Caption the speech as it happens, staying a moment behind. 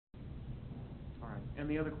And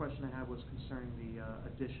the other question I had was concerning the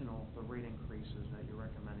the rate increases that you're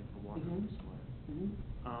recommending for water and wastewater.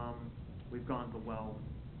 We've gone to the well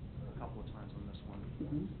a couple of times on this one.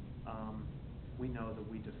 We know that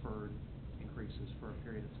we deferred increases for a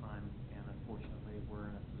period of time, and unfortunately, we're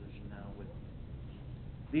in a position now with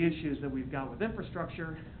the issues that we've got with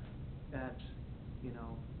infrastructure that,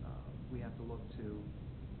 we have to look to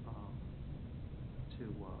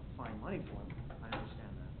find money for them. I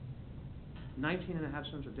understand that.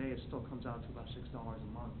 19.5 cents a day, it still comes out to about $6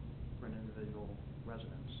 a month for an individual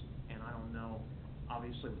residence. And I don't know,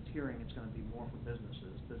 obviously with tiering, it's going to be more for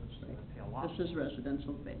businesses. Businesses are going to pay a lot more. This is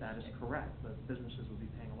residential based. That is correct, but businesses will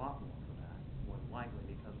be paying a lot more for that, more than likely,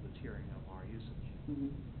 because of the tiering of our usage.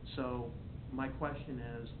 So my question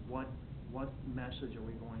is, what message are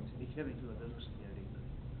we going to be giving to the business community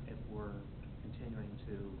if we're continuing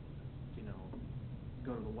to,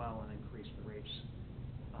 go to the well and increase the rates?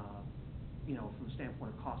 From the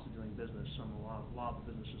standpoint of cost of doing business, a lot of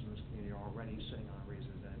the businesses in this community are already sitting on a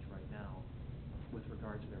razor's edge right now with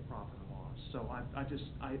regard to their profit and loss. So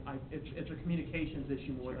it's a communications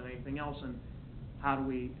issue more than anything else, and how do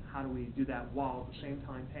we do that while at the same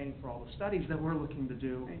time paying for all the studies that we're looking to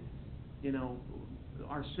do? Right.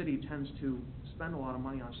 Our city tends to spend a lot of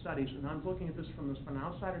money on studies, and I'm looking at this from an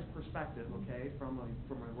outsider's perspective, okay, from a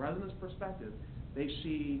resident's perspective. They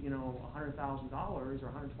see, $100,000 or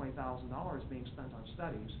 $120,000 being spent on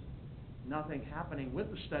studies, nothing happening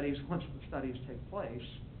with the studies once the studies take place.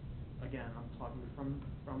 Again, I'm talking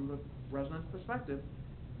from the resident's perspective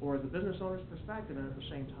or the business owner's perspective, and at the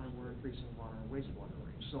same time we're increasing water and wastewater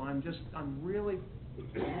rates. So I'm really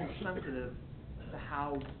sensitive to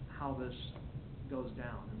how this goes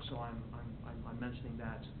down, and so I'm mentioning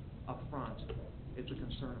that up front. It's a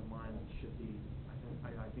concern of mine that should be. I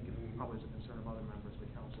think it probably is a concern of other members of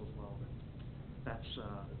the council as well. But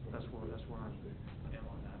that's where I am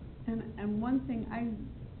on that. And one thing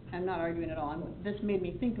I'm not arguing at all. This made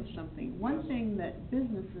me think of something. One thing that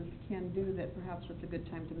businesses can do that perhaps it's a good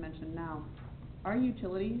time to mention now. Our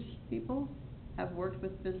utilities people have worked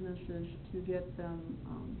with businesses to get them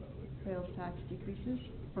sales tax decreases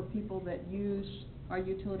for people that use our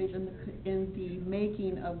utilities in the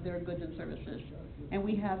making of their goods and services, and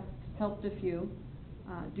we have helped a few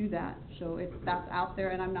do that. So that's out there,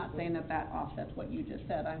 and I'm not saying that offsets what you just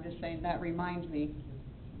said. I'm just saying that reminds me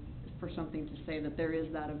for something to say that there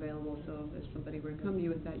is that available. So if somebody were to come to you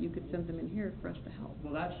with that, you could send them in here for us to help.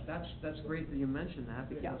 Well, that's great that you mentioned that,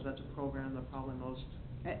 because that's a program that probably most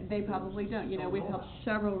they probably don't. We've helped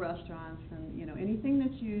several restaurants, and anything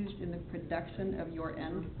that's used in the production of your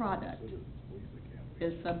end product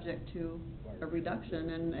is subject to a reduction,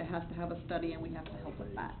 and it has to have a study, and we have to help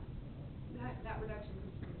with that. That reduction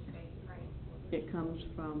comes from the state, right? It comes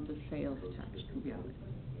from the sales tax component,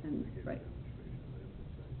 and right.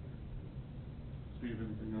 Steve,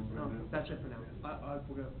 anything else? No, that's it for now.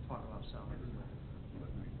 We're going to talk about salary.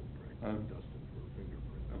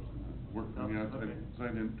 Work from the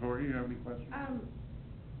outside in. Tori, you have any questions?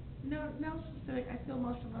 No specific. I feel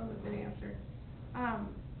most of them have been answered.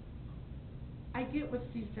 I get what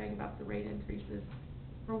Steve's saying about the rate increases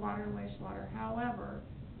for water and wastewater. However,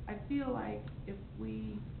 I feel like if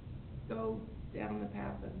we go down the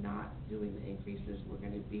path of not doing the increases, we're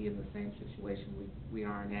going to be in the same situation we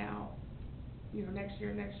are now, next year,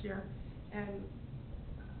 and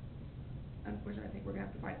unfortunately, I think we're going to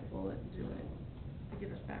have to bite the bullet and do it to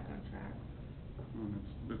get us back on track.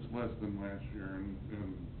 It's less than last year, and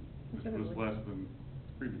it was less than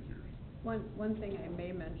previous years. One thing I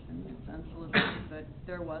may mention, it's unsolicited, but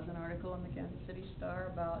there was an article in the Kansas City Star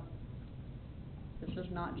about, this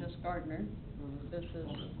is not just Gardner, this is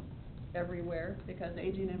everywhere, because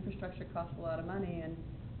aging infrastructure costs a lot of money. And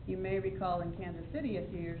you may recall in Kansas City a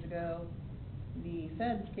few years ago, the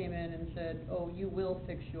feds came in and said, oh, you will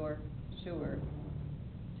fix your sewer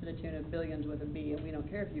to the tune of billions with a B, and we don't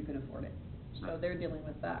care if you can afford it. So they're dealing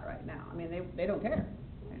with that right now. I mean, they don't care.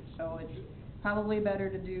 Right? So it's probably better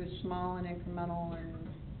to do small and incremental and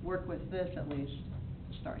work with this at least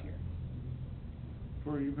to start here.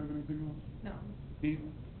 Tori, you have anything else? No. Heath?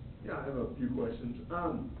 Yeah, I have a few questions.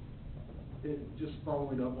 Just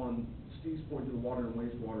following up on Steve's point to the water and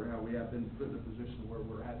wastewater, how we have been put in a position where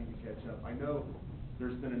we're having to catch up. I know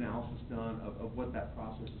there's been analysis done of what that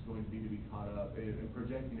process is going to be caught up, and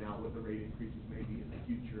projecting out what the rate increases may be in the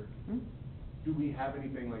future. Do we have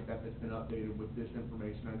anything like that that's been updated with this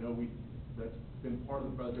information? I know That's been part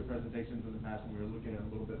of the budget presentations in the past, and we were looking at a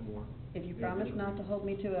little bit more. If you promise not to hold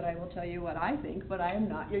me to it, I will tell you what I think, but I am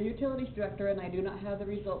not your utilities director, and I do not have the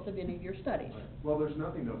results of any of your studies. Right. Well, there's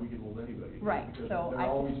nothing that we can hold anybody against, Right, because so they're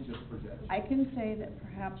always just projections. I can say that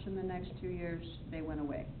perhaps in the next 2 years, they went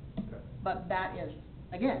away. Okay. But that is,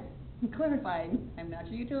 again, clarifying, I'm not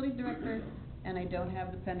your utilities director, and I don't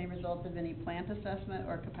have the pending results of any plant assessment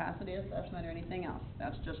or capacity assessment or anything else.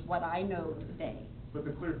 That's just what I know today. But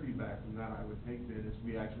the clear feedback from that I would take then is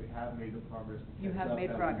we actually have made the progress to You catch have up made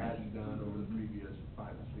that progress. we hadn't done over the previous 5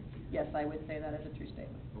 to 6 years. Yes, I would say that as a true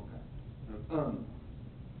statement. Okay.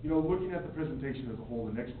 You know, looking at the presentation as a whole,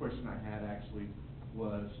 the next question I had actually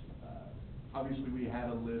was, obviously we had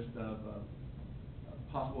a list of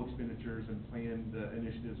possible expenditures and planned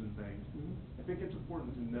initiatives and things. I think it's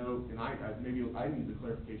important to note, and maybe I need the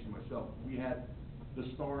clarification myself, we had the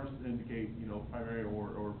stars to indicate, you know, primary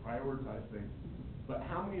or prioritize things, but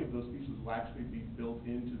how many of those pieces will actually be built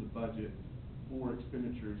into the budget for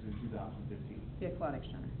expenditures in 2015? The aquatic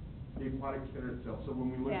center. The aquatic center itself, so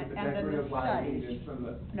when we look at the And then decorative lighting studies. and some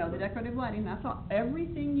of the. No, the decorative lighting, that's all,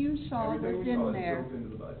 everything you saw Everything that's we saw in is there. built into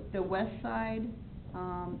the budget. The west side,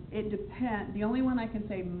 it the only one I can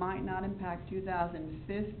say might not impact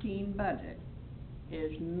 2015 budget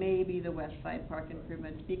is maybe the west side park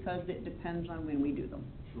improvements, because it depends on when we do them.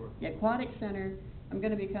 Sure. The aquatic center, I'm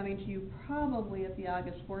gonna be coming to you probably at the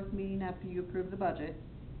August 4th meeting after you approve the budget,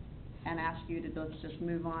 and ask you to, let's just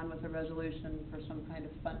move on with a resolution for some kind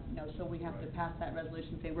of fund, you know, so we have to Right. pass that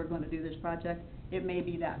resolution, say we're gonna do this project. It may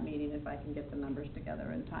be that meeting if I can get the numbers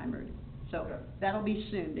together in time, or, so, Okay. that'll be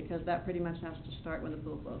soon, because that pretty much has to start when the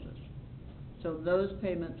pool closes. So those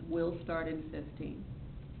payments will start in 15.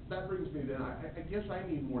 That brings me then, I guess I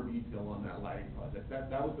need more detail on that lighting project. That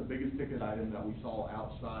was the biggest ticket item that we saw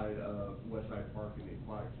outside of Westside Park and the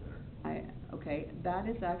Aquatic Center. Okay, that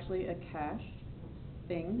is actually a cash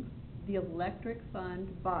thing. The electric fund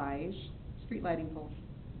buys street lighting poles,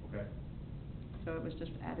 Okay? so it was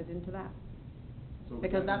just added into that. So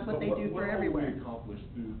Because that's what they do for everywhere. What will we accomplish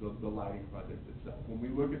through the lighting project itself? When we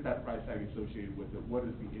look at that price tag associated with it, what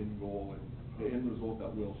is the end goal and the end result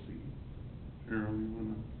that we'll see? Cheryl, you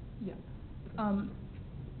wanna? Yeah.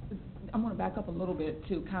 I'm gonna back up a little bit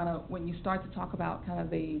to kind of, when you start to talk about kind of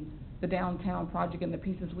the downtown project and the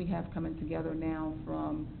pieces we have coming together now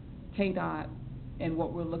from KDOT and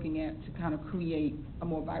what we're looking at to kind of create a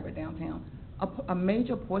more vibrant downtown. A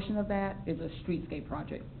major portion of that is a streetscape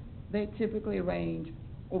project. They typically range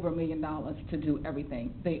over $1 million to do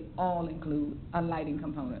everything. They all include a lighting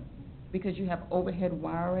component, because you have overhead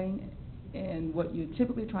wiring, and what you're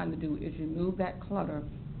typically trying to do is remove that clutter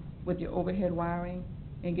with your overhead wiring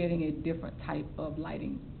and getting a different type of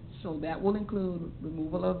lighting. So that will include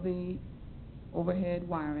removal of the overhead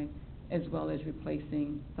wiring, as well as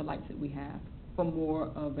replacing the lights that we have for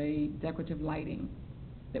more of a decorative lighting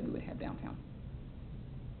that we would have downtown.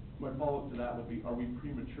 My follow-up to that would be, are we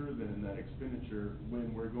premature then in that expenditure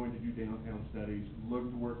when we're going to do downtown studies, look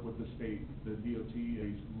to work with the state, the DOT,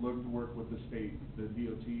 look to work with the state, the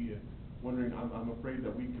DOT, and wondering, I'm afraid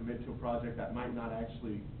that we commit to a project that might not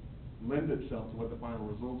actually lend itself to what the final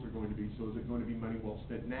results are going to be. So is it going to be money well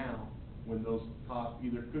spent now, when those costs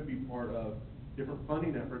either could be part of different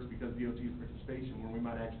funding efforts because DOT's participation, where we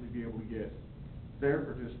might actually be able to get their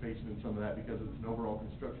participation in some of that because it's an overall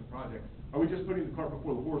construction project? Are we just putting the cart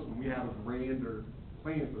before the horse when we have a grander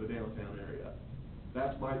plan for the downtown area?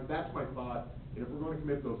 That's my thought, and if we're going to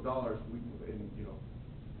commit those dollars, and you know,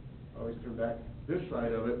 I always turn back this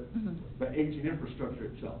side of it, the aging infrastructure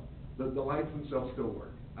itself. The lights themselves still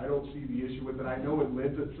work. I don't see the issue with it. I know it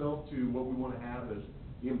lends itself to what we want to have as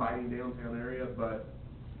the inviting downtown area, but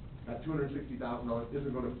that $260,000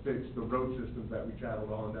 isn't going to fix the road systems that we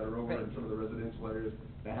traveled on that are over in some of the residential areas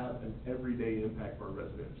that have an everyday impact for our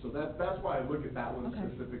residents. So that's why I look at that one Okay.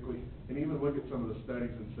 specifically, and even look at some of the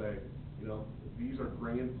studies and say, you know, these are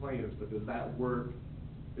grand plans, but does that work?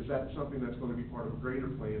 Is that something that's going to be part of a greater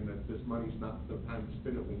plan, that this money's not the time to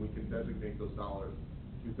spend it when we can designate those dollars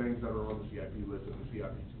to things that are on the CIP list and the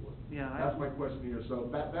CIP tour? Yeah, That's my question here. So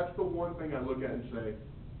that's the one thing I look at and say,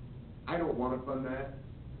 I don't want to fund that,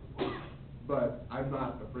 but I'm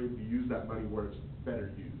not afraid to use that money where it's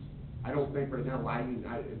better used. I don't think right now lighting,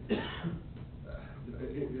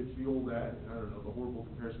 it's the old, I don't know, the horrible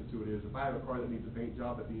comparison to it is, if I have a car that needs a paint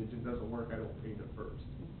job, but the engine doesn't work, I don't paint it first.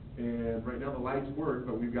 And right now the lights work,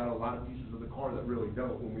 but we've got a lot of pieces of the car that really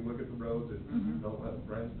don't. When we look at the roads and, you know,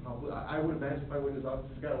 Brand's probably, I would imagine if I went in his office,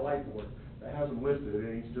 he's got a light board that has them listed,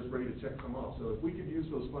 and he's just ready to check them off. So if we could use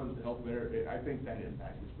those funds to help there, I think that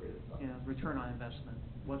impact is greater. Yeah, return on investment.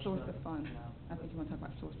 What's Source the- of fund. yeah. I think you want to talk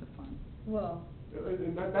about source of fund. Well,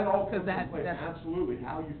 And that all comes 'Cause into that- play, that's- absolutely,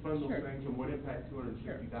 how you fund those Sure. things and what impact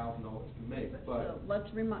 $260,000 can make, So but.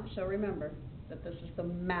 let's so remember that this is the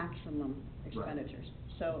maximum expenditures.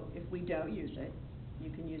 So if we don't use it, you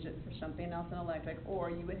can use it for something else in electric, or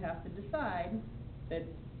you would have to decide that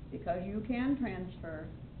because you can transfer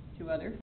to other